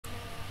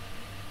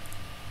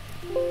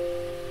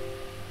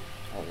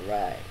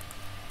Alright.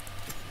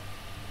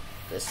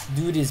 Let's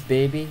do this,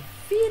 baby.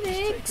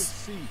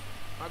 Phoenix!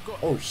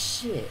 Oh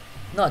shit.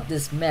 Not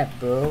this map,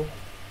 bro.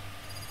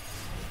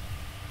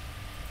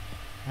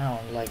 I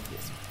don't like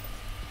this.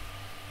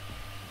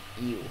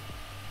 Ew.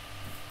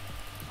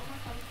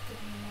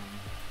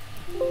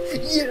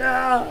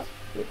 Yeah!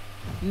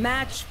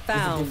 Match It's a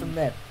found. different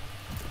map.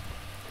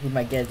 We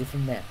might get a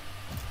different map.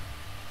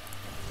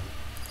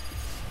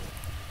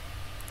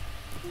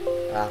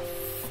 Ah,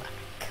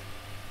 fuck.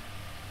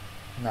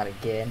 Not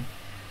again.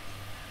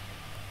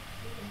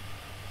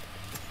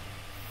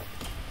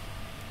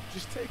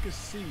 Just take a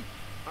seat.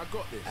 I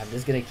got this. I'm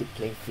just gonna keep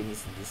playing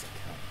Phoenix in this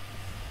account.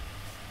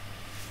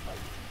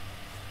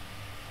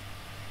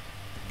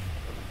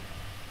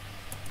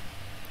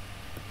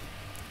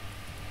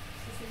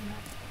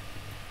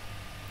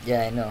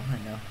 Yeah, I know.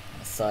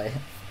 I saw it.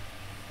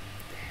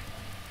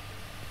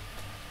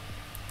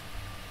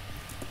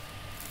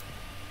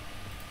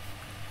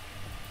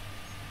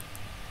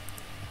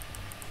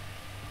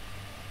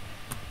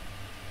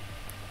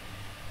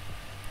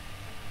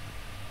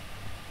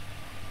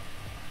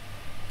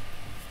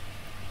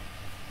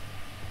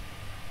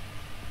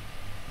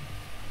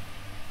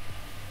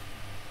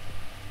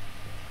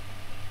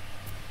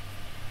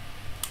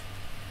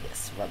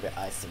 Yes, rub your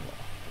eyes some more.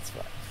 That's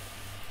right.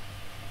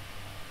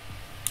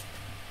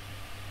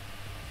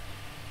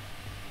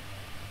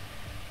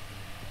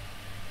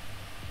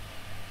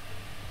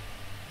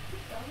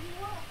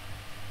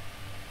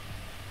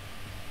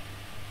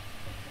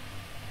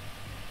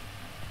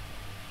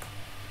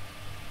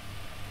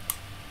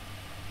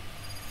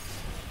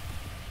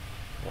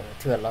 Well, it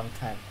took a long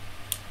time.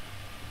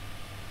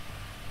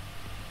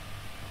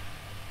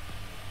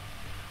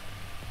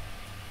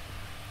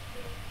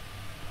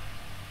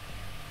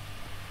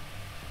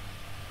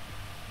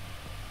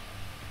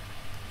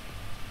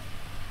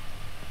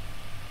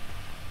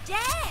 Jet!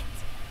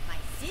 My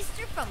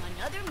sister from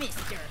another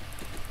mister.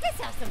 Let's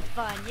have some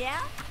fun,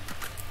 yeah?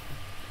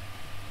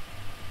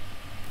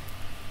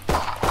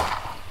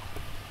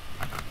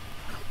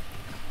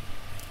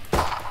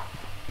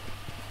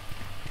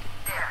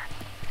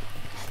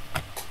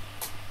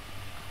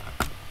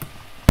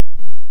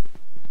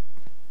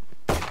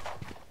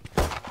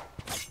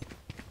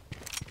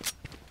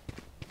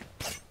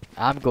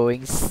 I'm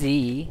going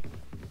C.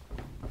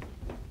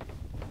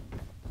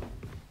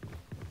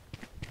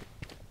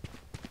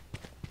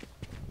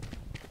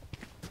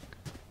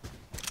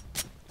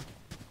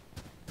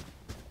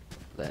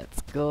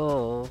 Let's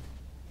go.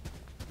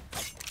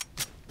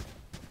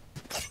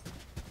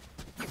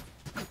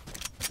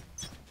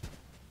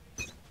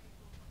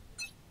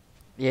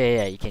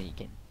 Yeah, you can.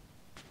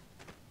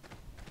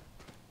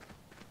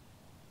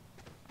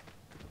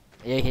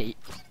 Yeah, you can.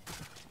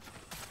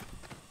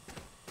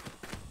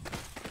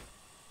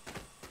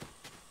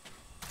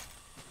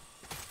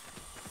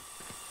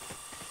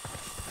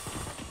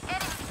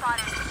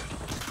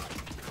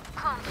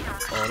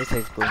 Oh, this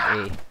guy's going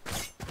A.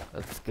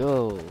 Let's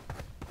go.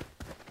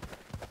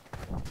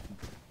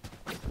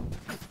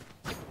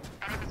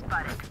 Enemy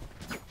spotted.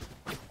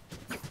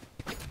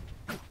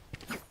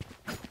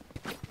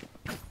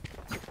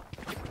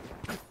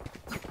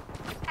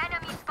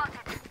 Enemy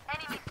spotted.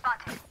 Enemy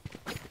spotted.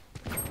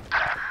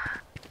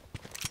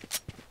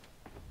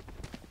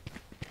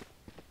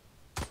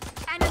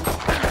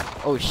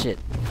 Oh shit.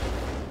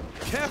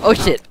 Oh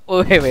shit.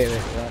 Oh wait.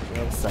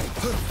 Wrong side.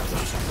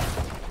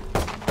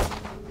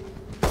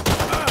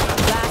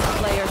 Last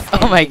player Oh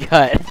standing. my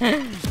god.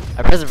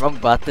 I pressed the wrong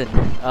button.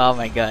 Oh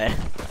my god.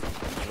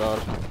 Lol.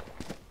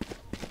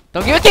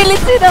 Don't give a kill,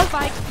 Litsina!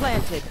 Spike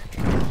planted.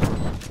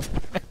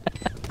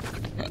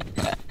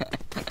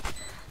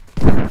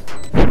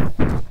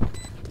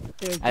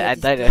 I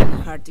died.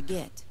 Hard to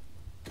get.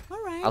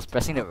 All right. I was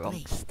pressing the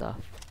wrong stuff.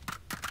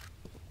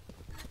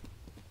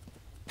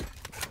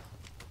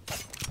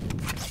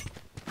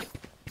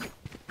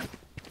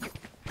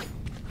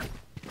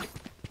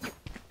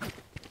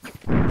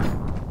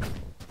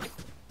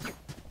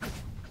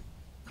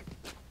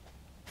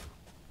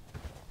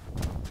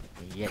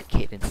 Yeah,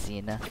 Kate and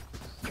Cena.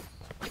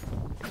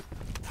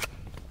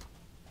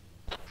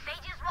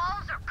 Sage's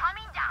walls are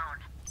coming down.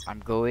 I'm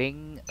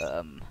going,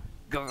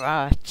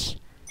 garage.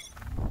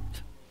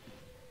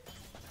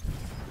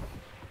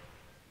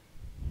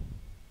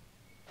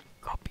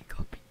 Copy.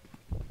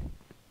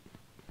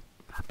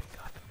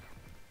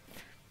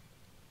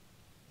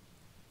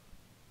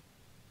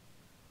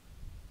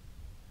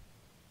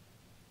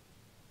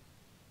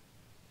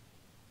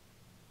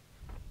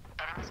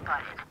 Enemy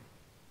spotted.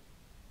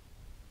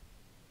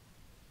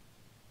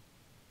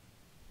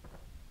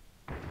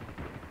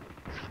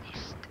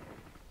 Finished.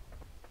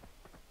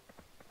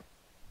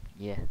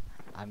 Yeah,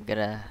 I'm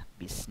gonna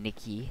be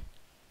sneaky.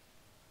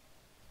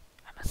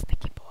 I'm a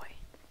sneaky boy.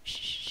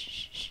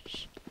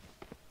 Shh.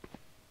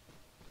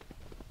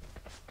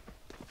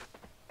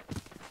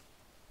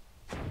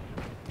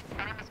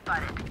 Enemy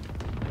spotted.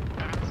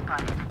 Enemy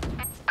spotted.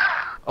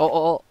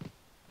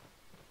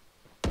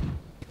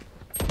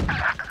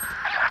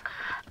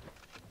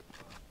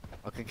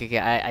 Okay, okay, okay.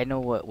 I know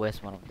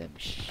where's one of them.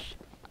 Shh.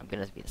 I'm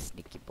gonna be a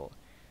sneaky boy.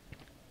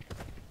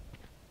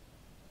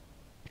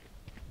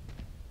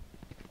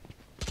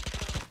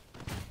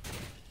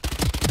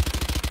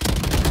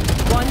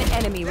 One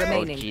enemy Oh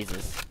remaining.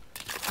 Jesus.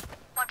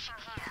 Watching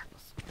here.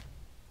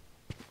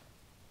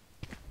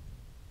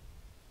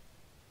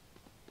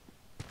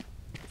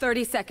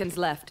 30 seconds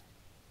left.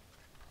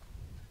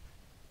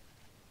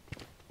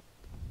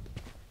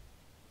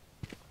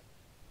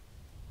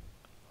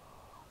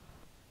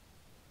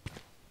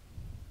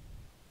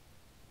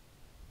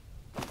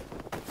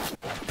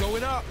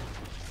 Going up.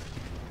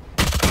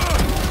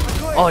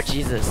 Oh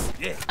Jesus.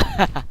 Yeah.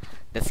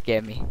 That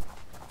scared me.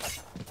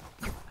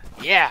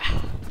 Yeah.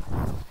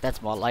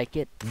 That's more like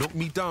it. Knock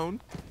me down,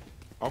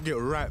 I'll get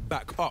right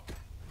back up.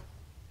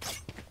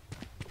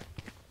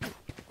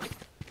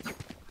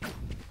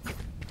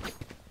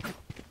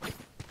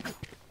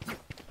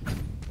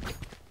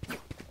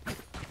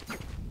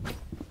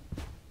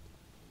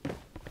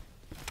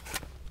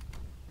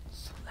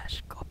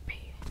 Slash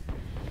copy.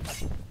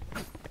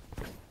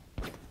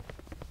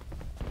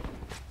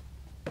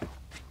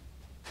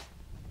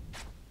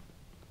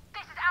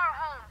 This is our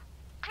home.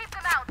 Keep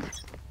them out.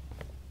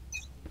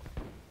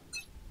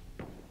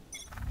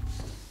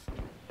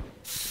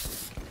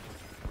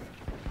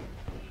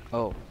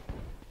 Oh.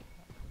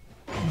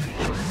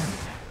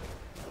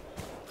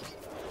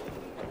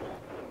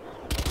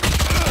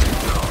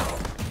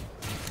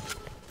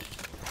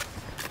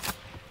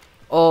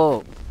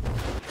 Oh.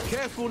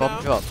 Careful Bomb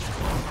now. drop.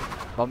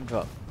 Bomb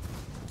drop.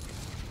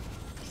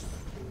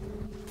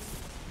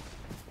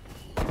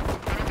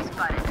 Enemy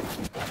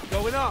spotted.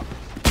 Going up.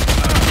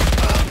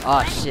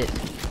 Ah shit.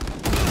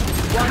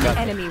 One Got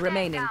me. enemy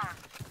remaining.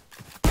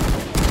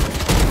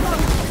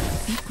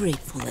 Be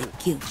grateful I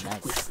killed you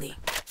Nice. quickly.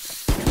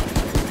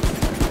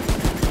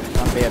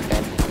 One bear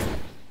bed.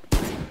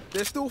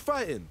 They're still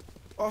fighting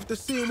after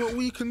seeing what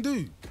we can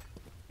do.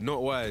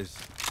 Not wise.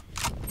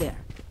 There.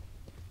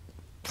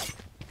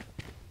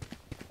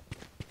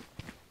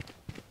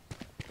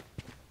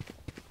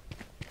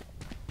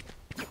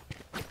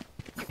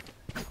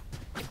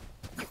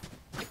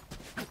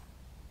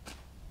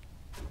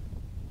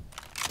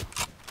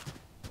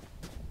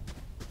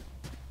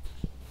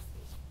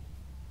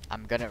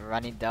 I'm gonna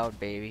run it down,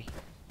 baby.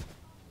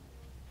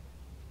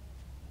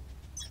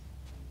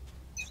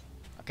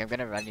 Okay, I'm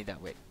gonna run it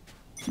down. Wait.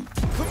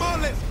 Come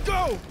on, let's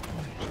go.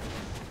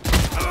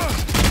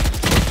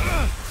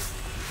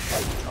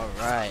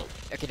 Alright.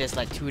 Okay, there's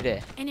like two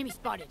there. Enemy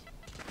spotted.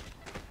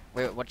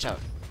 Wait, watch out.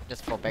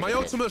 Just fall back My a bit.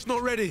 ultimate's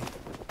not ready.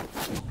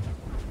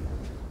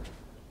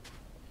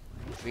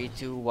 3,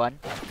 2, 1.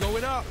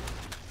 Going up.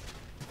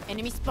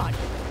 Enemy spotted.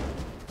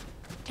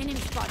 Enemy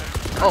spotted.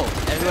 Oh,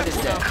 everyone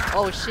is there.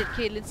 Oh shit,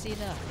 Caitlyn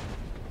Cena.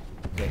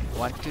 Okay,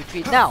 1, 2,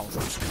 3, now!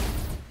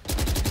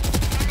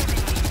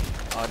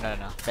 Oh no,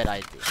 no, bad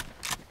idea.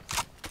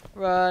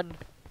 Run!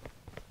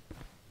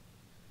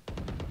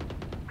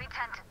 We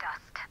turn to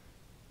dust.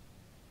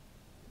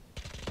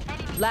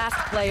 Last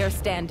player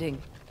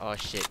standing. Oh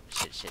shit,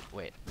 shit, shit.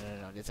 Wait, no,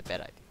 no, no, that's a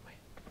bad idea. Wait.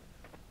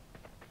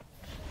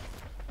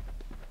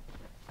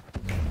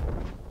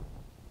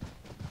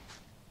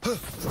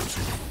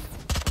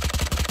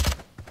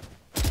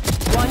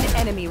 One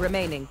enemy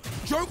remaining.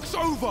 Joke's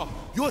over.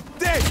 You're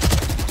dead.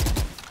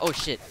 Oh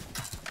shit.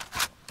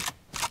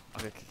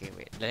 Okay, okay, okay,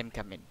 wait. Let him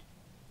come in.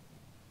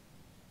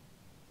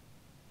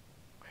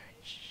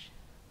 Shh.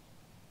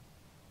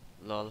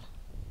 Lol.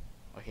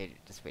 Okay,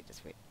 just wait,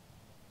 just wait.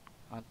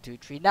 1, 2,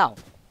 3, now!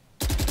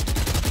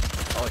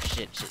 Oh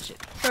shit, shit, shit.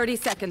 30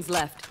 seconds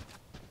left.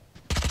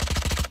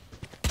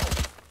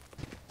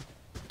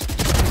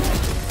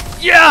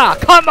 Yeah!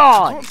 Come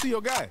on! Can't see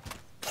your guy.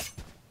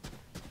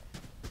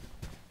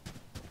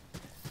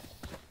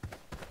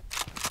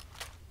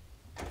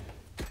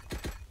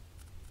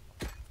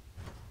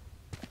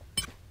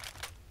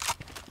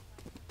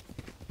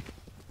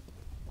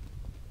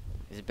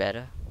 Is it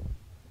better?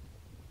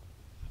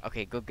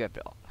 Okay, go grab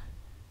it all.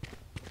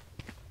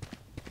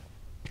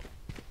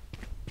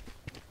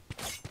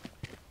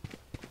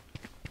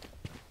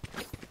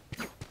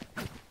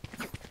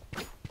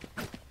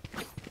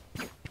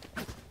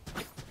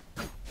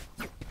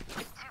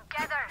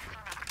 Together,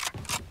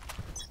 Phoenix.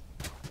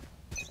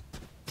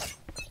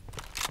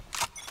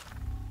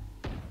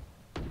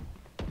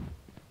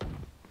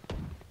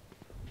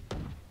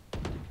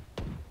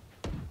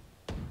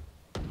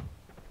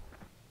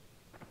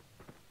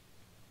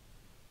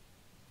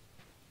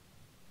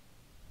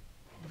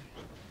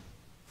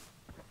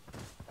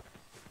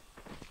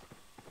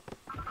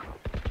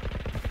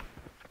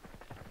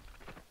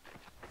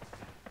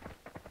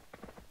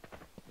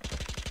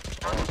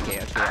 Okay,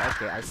 okay,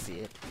 okay, I see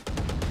it.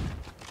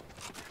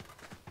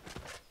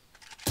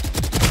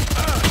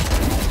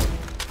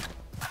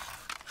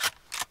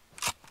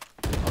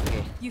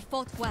 Okay. You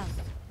fought well.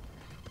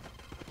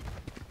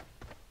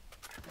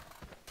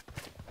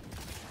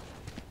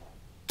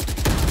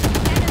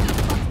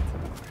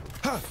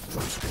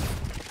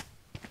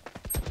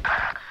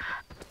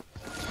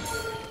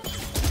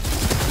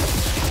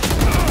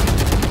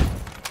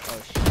 Oh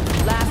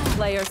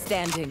player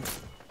standing.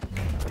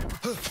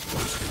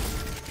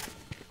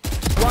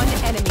 One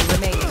enemy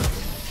remaining.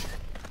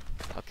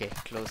 Okay,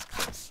 close,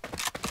 close.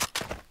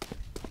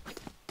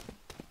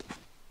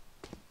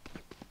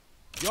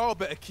 Y'all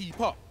better keep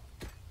up.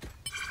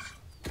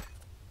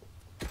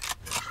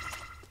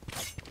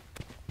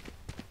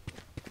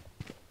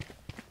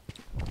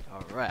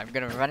 Alright, I'm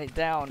gonna run it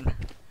down.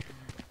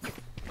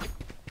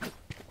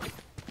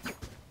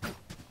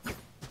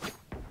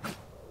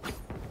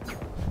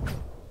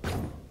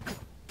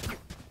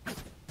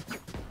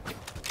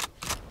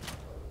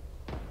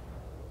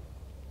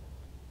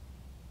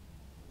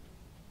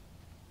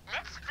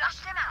 Let's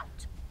flush them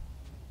out.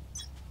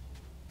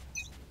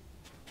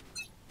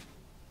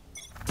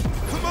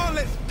 Come on,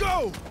 let's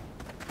go.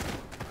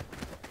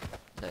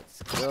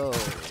 Let's go.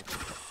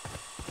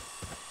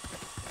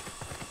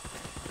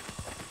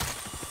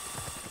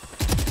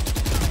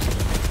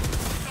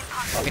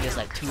 Okay, there's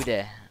like two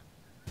there.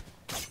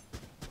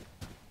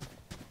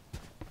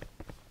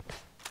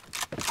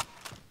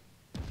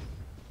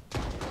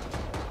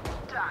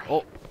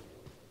 Oh,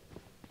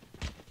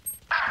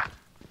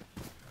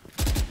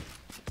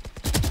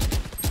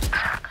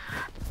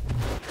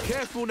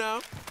 Careful now.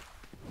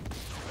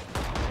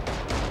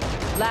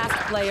 Last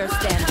player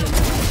standing.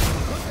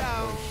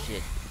 oh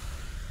shit.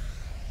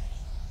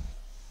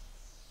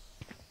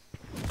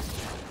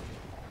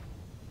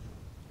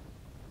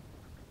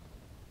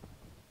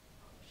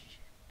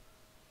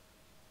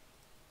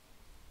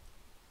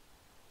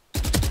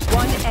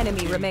 One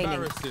enemy remaining.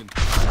 Embarrassing.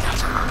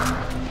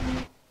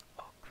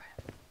 Oh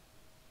crap.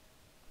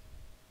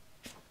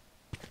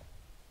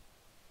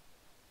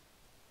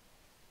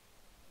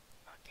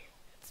 Okay,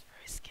 that's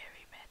very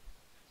scary, man.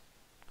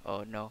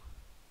 Oh no.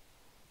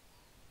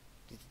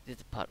 This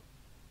is part.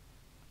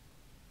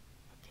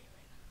 Okay,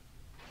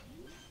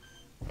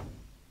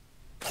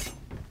 wait.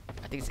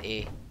 I think it's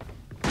A.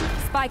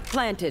 Spike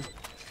planted.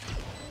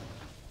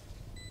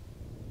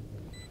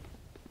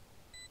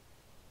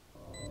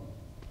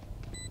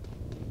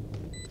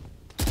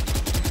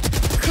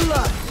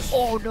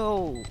 Oh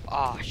no!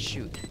 Ah,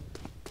 shoot.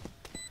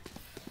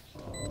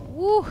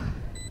 Woo!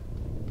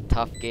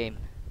 Tough game.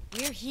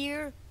 We're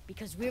here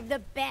because we're the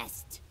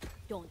best.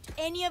 Don't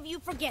any of you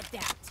forget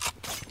that.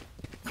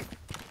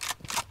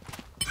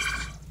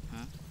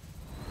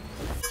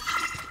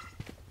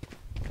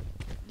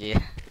 Yeah.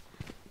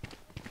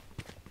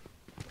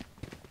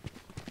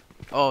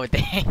 Oh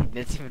dang,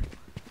 that's even.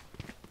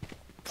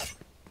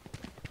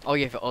 Oh,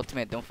 you have your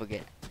ultimate, don't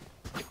forget.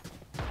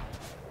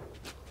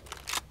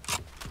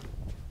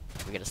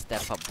 We gotta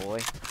step up, boy.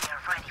 We're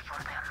ready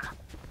for them.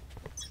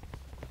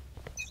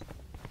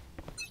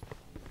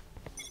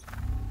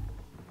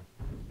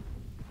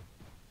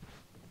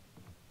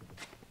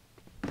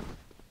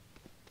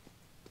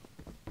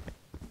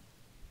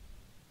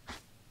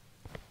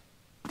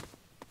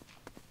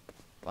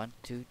 One,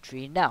 two,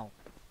 three, now.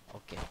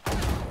 Okay.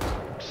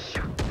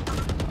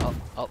 Oh,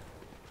 oh.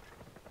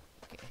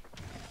 Okay.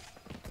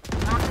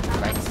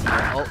 Right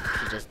here. Oh,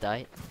 she just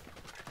died.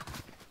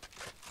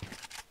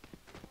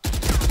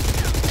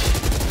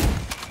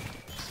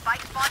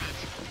 Spike spotted.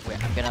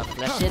 Wait, I'm gonna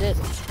flash hit it.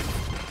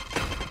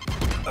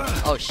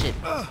 Oh shit.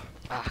 Ah,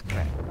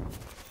 crap.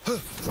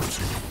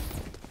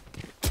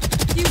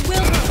 You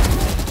will.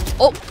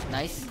 Oh,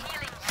 nice.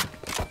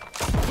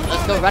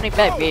 Let's go running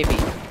back, baby.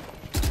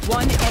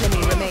 One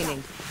enemy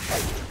remaining.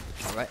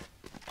 Alright.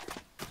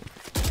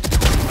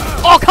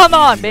 Oh, come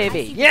on,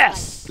 baby.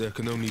 Yes. There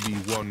can only be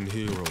one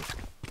hero.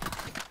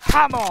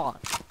 Come on.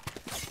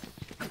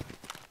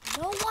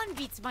 No one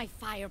beats my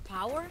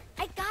firepower.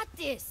 I got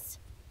this.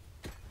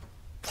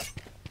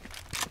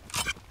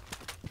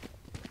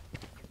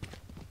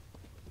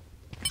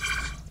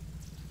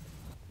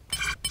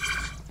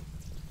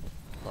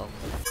 Well,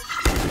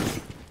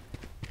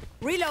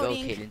 go,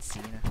 Reloading. Caitlyn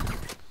Cena.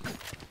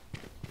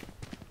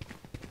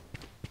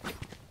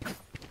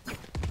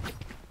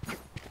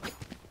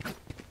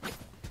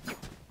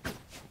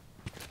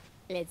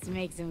 Let's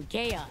make some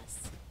chaos.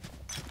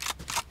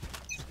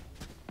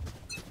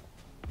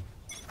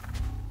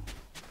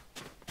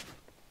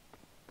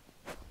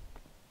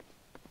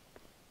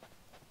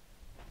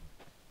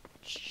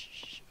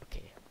 Shh.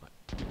 Okay. What?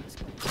 Let's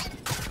go.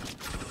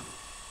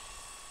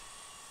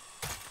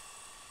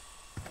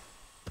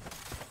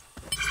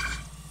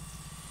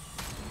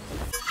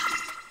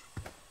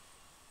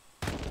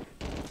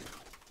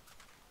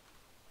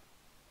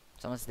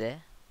 Someone's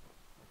there.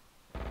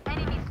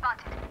 Enemy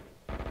spotted.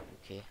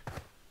 Okay.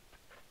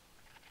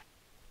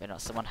 You're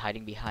not someone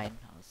hiding behind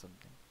or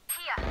something.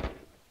 Here.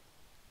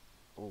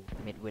 Oh,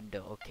 mid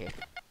window. Okay.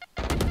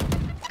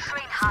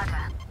 Train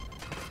harder.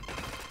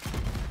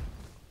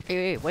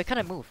 Hey, why can't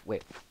I move?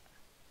 Wait.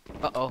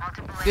 Uh-oh.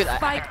 Dude, I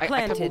Spike can't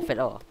planted. move at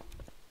all.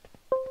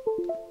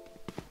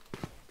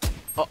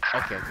 Oh,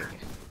 okay.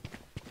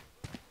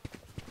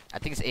 I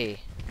think it's A.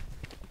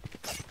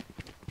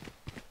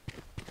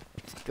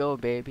 Let's go,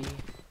 baby.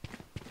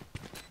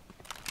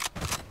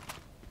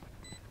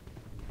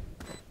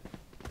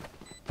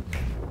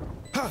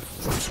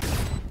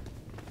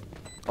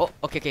 Oh,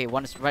 okay,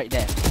 one is right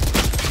there.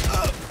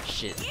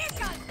 shit. Here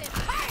comes the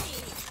party!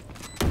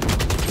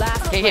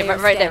 Last Okay, player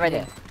right there, right standing.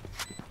 there.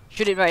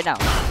 Shoot it right now.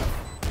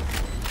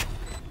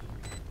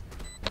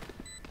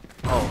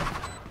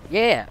 Oh.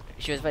 Yeah,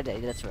 she was right there,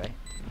 that's right.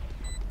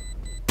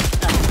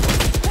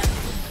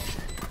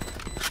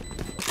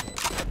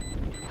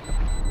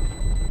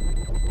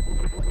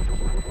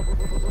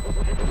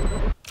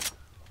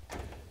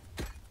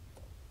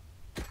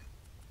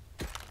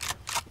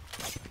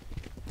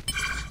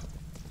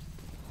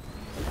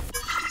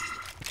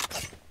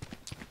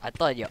 I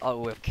thought your ult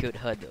would have killed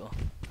her though.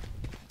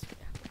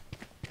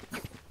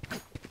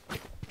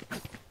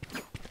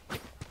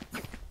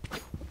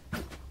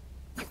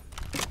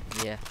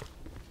 Yeah.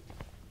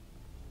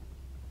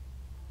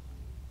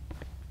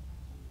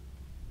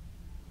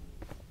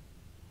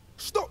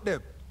 Stop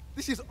them.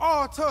 This is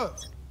our turf.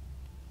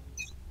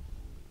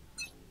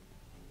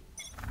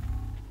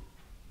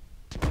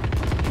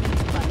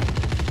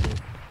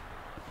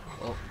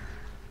 Oh.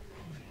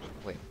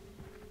 Wait.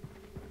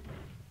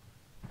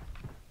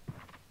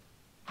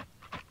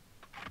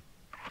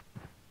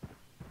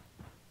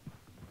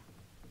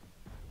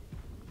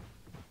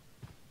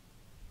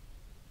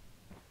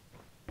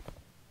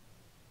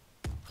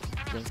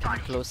 Getting kinda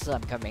closer,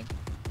 I'm coming.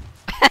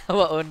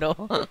 Oh no.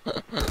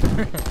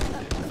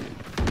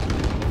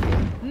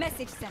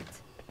 Message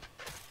sent.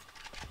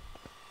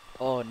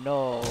 Oh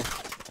no.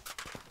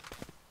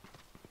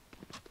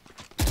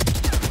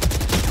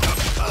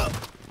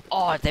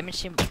 Oh,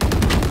 damage him.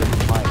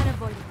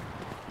 Unavoidable.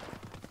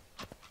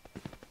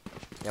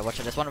 Yeah, watch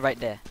out, there's one right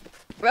there.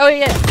 Oh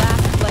yeah!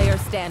 Last player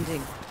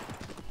standing.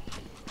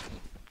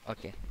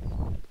 Okay.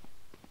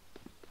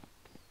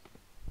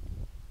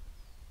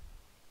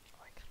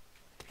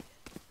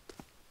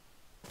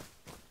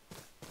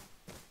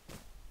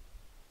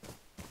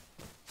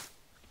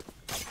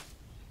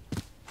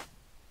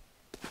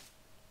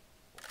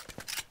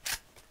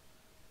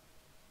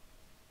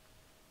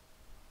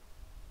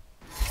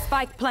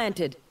 Spike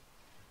planted.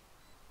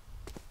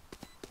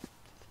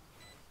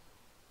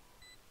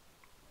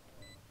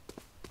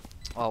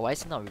 Oh, why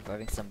is he not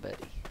reviving somebody?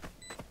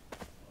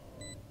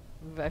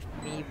 Revive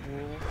me,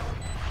 bro.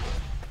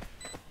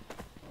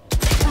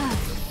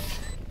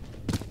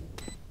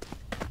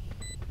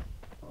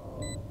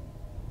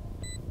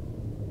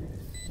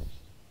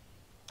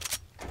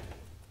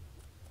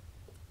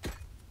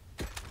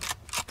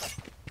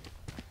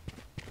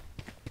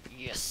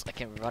 Yes, I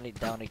can run it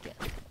down again.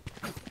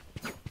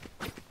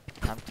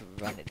 Time to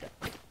run it down.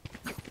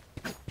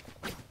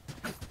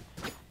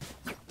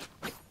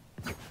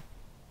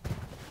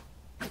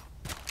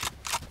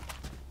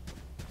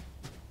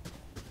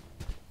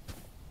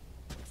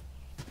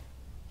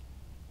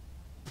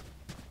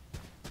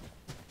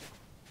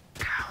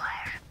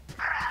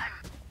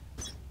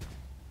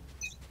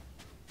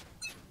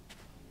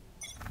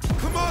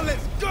 Come on,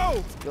 let's go.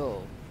 Let's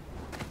go.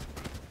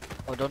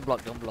 Oh, don't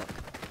block, don't block.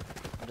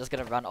 I'm just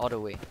gonna run all the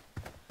way.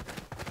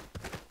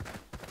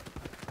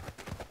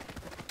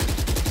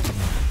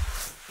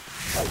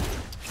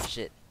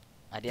 Shit.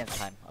 I didn't have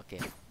time. Okay.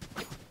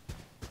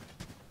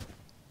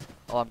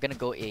 Oh, I'm gonna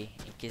go A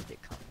in case they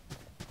come.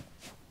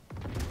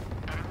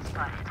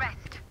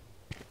 Rest.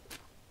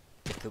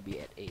 They could be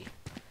at A.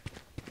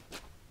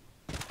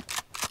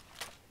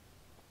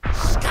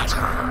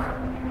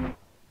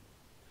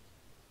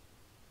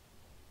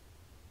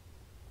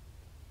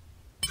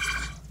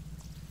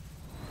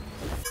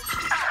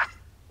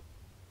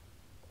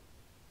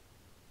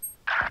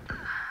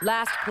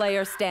 Last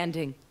player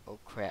standing. Oh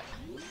crap.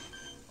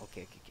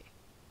 Okay, okay,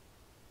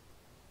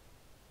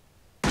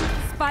 okay.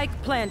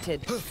 Spike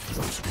planted.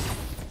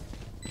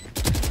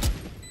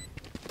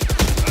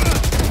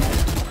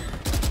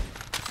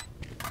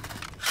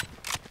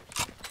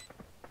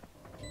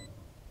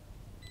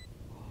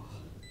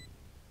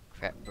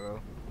 Crap,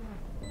 bro.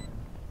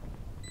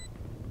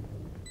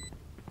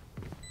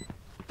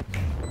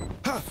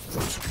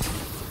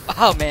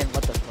 Oh man,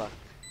 what the fuck?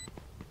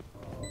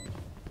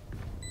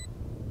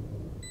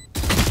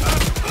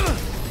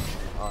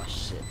 Oh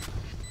shit.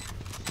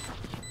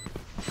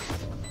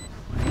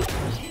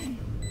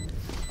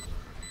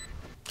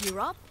 You're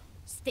up.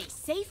 Stay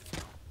safe.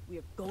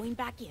 We're going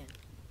back in.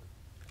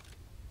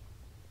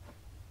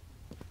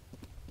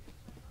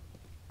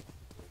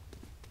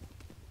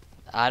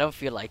 I don't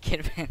feel like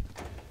it, man.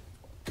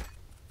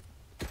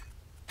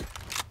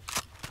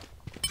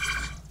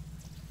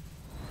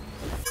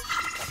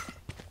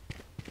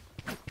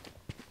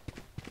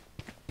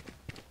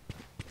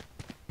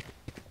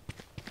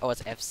 Oh,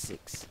 it's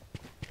F6.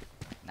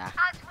 Nah.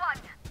 As one.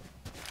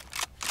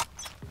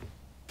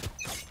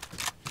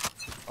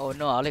 Oh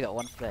no, I only got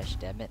one flash,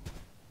 damn it.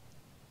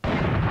 Okay,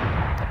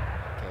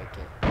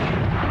 okay.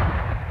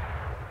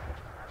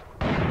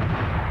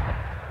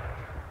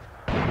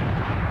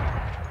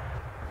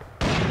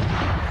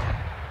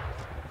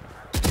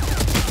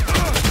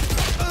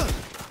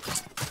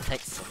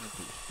 Take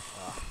 70.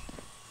 Oh.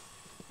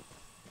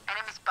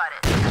 Enemy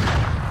spotted.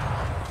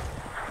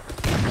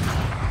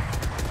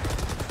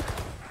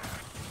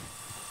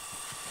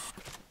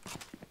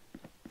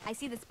 I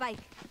see the spike.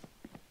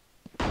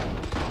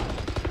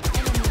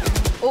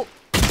 Oh!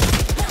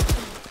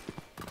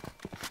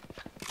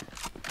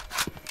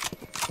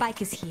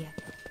 Spike is here.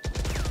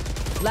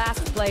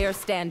 Last player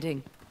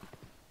standing.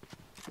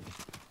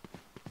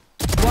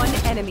 One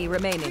enemy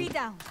remaining. 3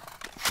 down.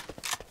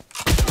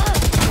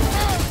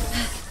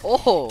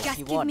 Oh! Just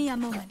He give won. me a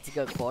moment. He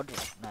got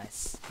quadrant.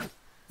 Nice.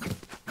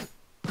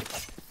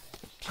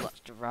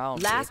 Clutched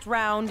around. Last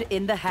round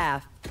in the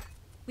half.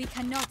 We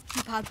cannot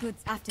keep our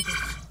goods after this.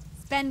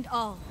 Spend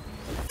all.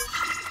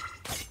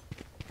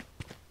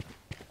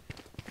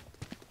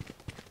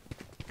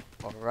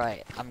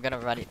 Alright, I'm gonna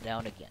run it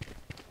down again.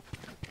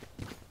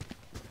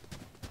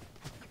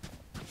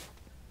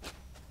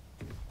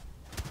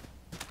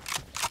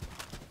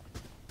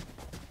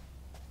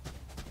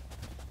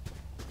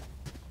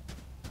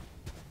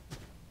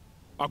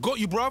 I got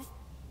you, bruv.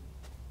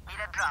 Need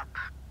a drop.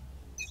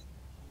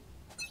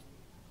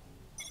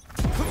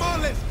 Come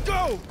on, let's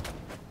go.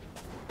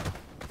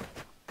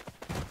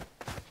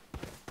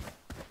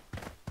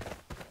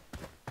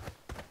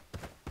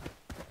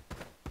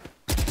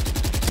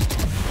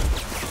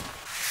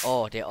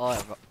 Oh, they all.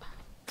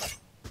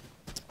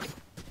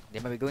 They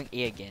might be going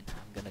A again.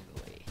 I'm gonna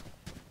go A.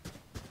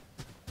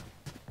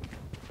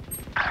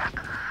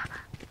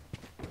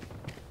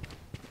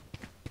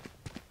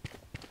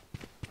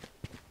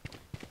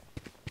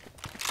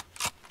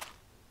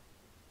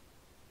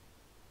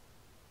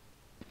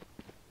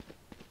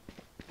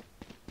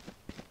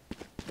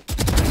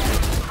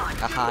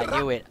 Haha, I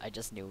knew it. I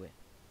just knew it.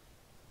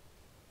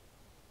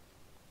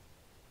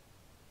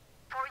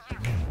 For you.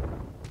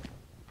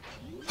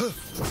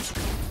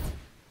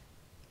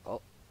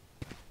 Oh.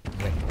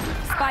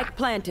 Spike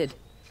planted.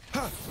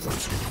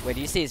 Wait,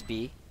 do you say it's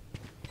B?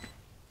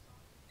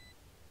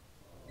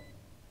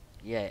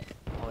 Yeah.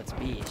 Oh, it's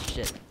B.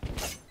 Shit.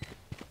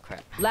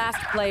 Crap. Last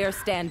player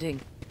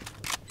standing.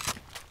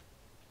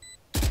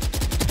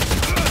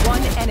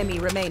 One enemy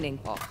remaining.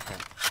 Oh,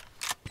 crap.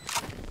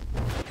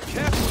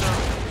 Careful now.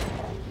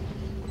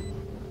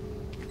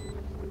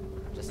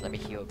 Just let me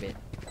heal a bit.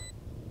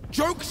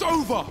 Joke's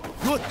over.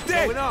 You're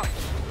dead. Going up.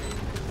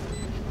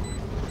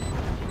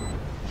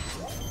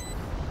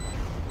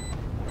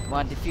 Come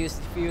on, defuse,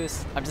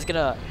 defuse. I'm just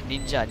gonna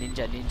ninja.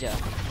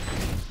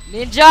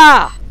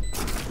 Ninja!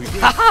 We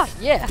good. Haha!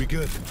 Yeah! We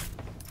good.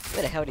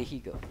 Where the hell did he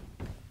go?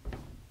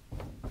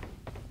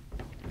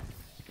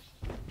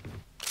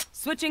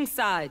 Switching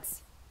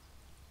sides.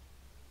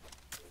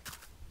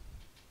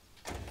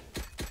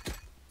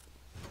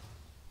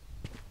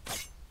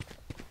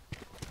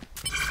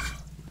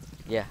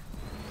 Yeah.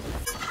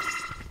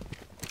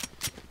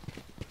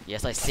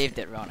 Yes, I saved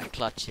that round. I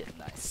clutched it.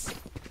 Nice.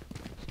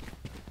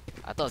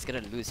 I thought I was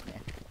gonna lose,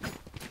 man.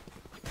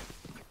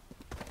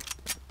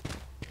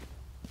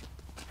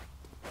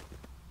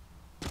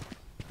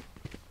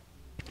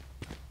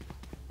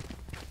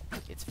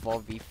 It's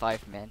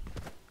 4v5, man.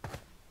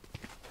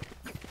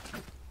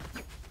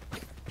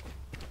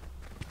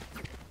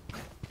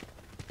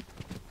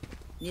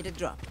 Need a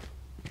drop.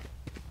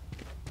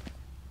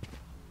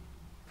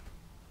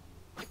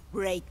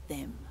 Break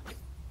them.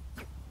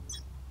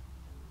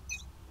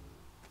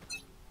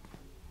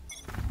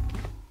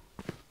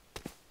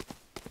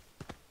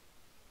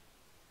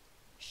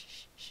 Shh,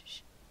 shh,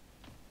 shh.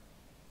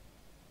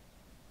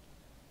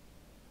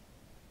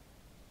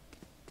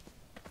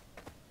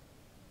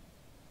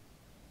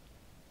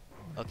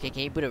 Okay,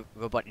 can you put a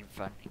robot in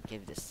front and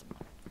give this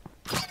someone?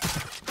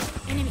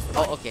 Enemy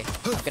Oh, okay.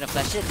 I'm gonna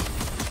flash it.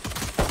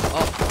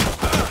 Oh.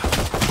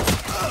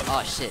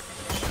 Oh, shit.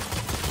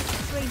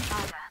 Brain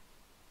out.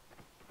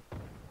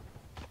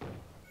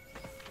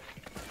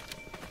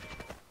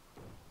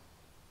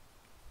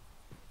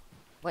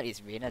 What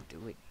is Reyna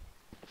doing?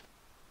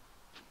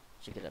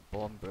 She get a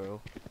bomb,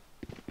 bro.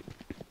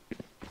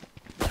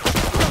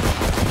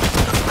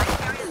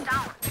 Area's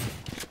down.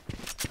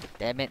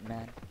 Damn it,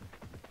 man.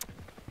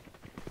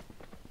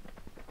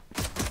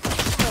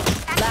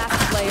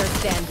 Last player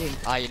standing.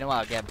 Ah, you know what?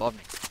 I'll get bombed.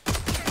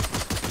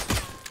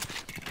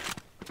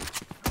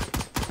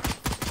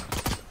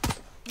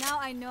 Now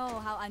I know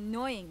how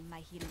annoying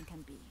my healing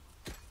can be.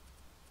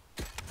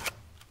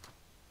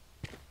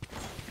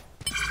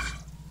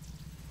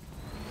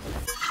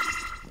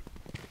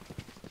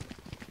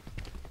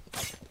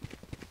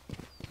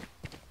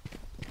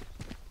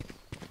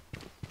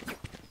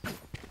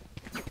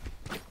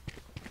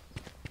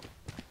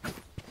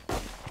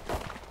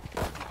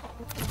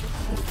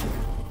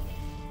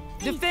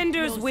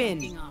 Defenders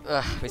win.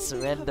 Ugh, we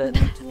surrendered.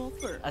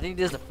 I think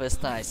this is the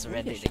first time I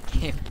surrendered in the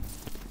game.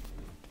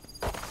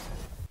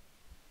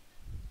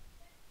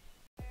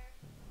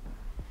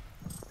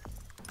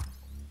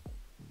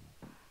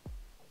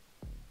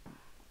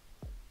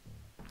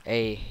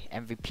 Hey,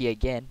 MVP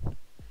again.